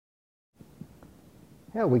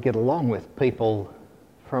how we get along with people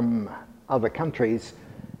from other countries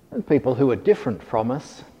and people who are different from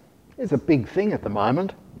us is a big thing at the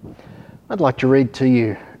moment. I'd like to read to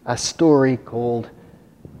you a story called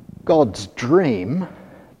God's Dream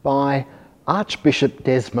by Archbishop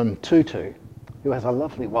Desmond Tutu, who has a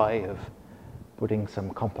lovely way of putting some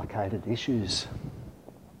complicated issues.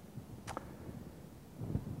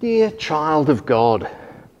 Dear child of God,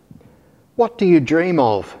 what do you dream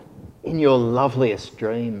of in your loveliest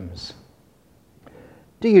dreams?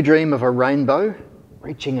 Do you dream of a rainbow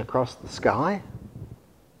reaching across the sky?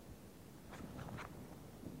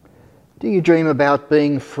 Do you dream about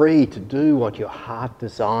being free to do what your heart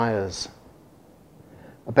desires?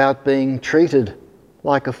 About being treated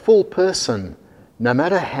like a full person, no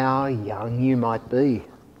matter how young you might be?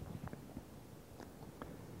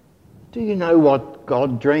 Do you know what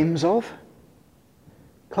God dreams of?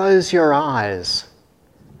 Close your eyes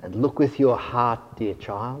and look with your heart, dear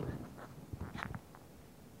child.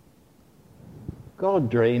 God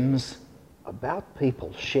dreams about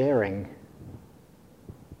people sharing.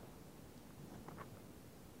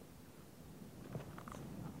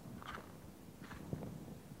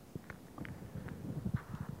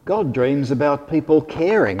 God dreams about people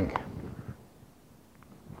caring.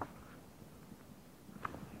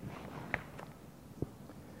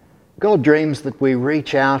 God dreams that we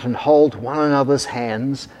reach out and hold one another's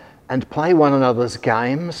hands and play one another's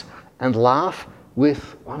games and laugh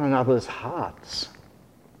with one another's hearts.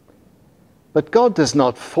 But God does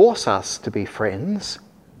not force us to be friends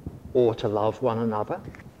or to love one another.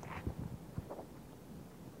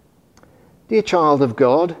 Dear child of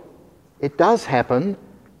God, it does happen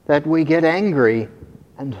that we get angry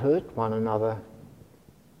and hurt one another.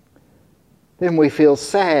 Then we feel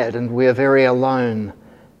sad and we are very alone.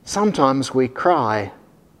 Sometimes we cry,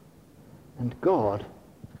 and God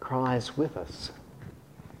cries with us.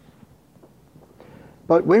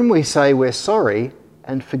 But when we say we're sorry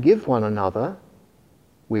and forgive one another,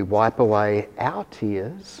 we wipe away our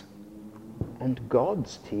tears and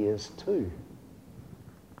God's tears too.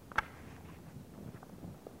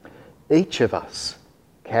 Each of us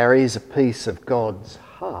carries a piece of God's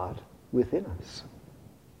heart within us.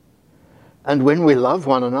 And when we love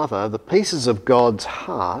one another, the pieces of God's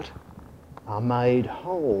heart are made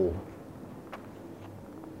whole.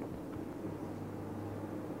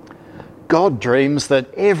 God dreams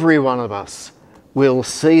that every one of us will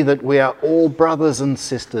see that we are all brothers and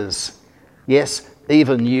sisters. Yes,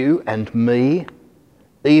 even you and me,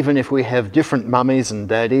 even if we have different mummies and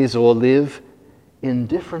daddies or live in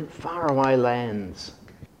different faraway lands.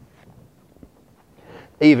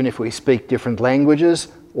 Even if we speak different languages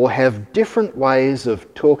or have different ways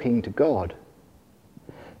of talking to God.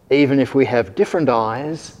 Even if we have different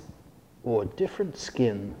eyes or different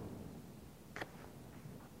skin.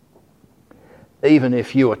 Even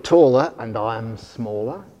if you are taller and I'm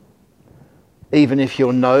smaller. Even if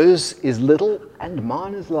your nose is little and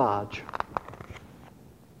mine is large.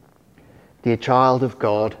 Dear child of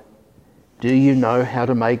God, do you know how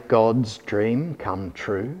to make God's dream come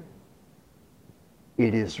true?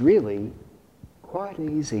 It is really quite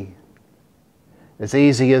easy. As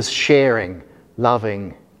easy as sharing,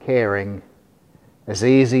 loving, caring. As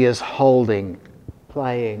easy as holding,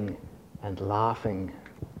 playing and laughing.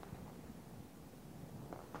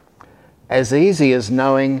 As easy as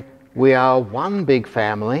knowing we are one big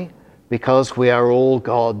family because we are all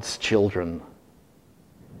God's children.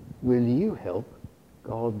 Will you help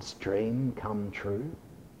God's dream come true?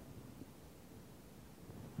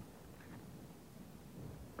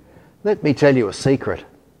 Let me tell you a secret.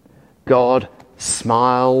 God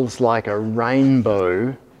smiles like a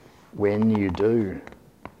rainbow when you do.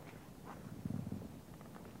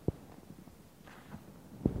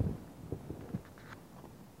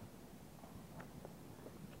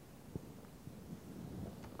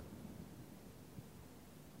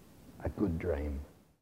 A good dream.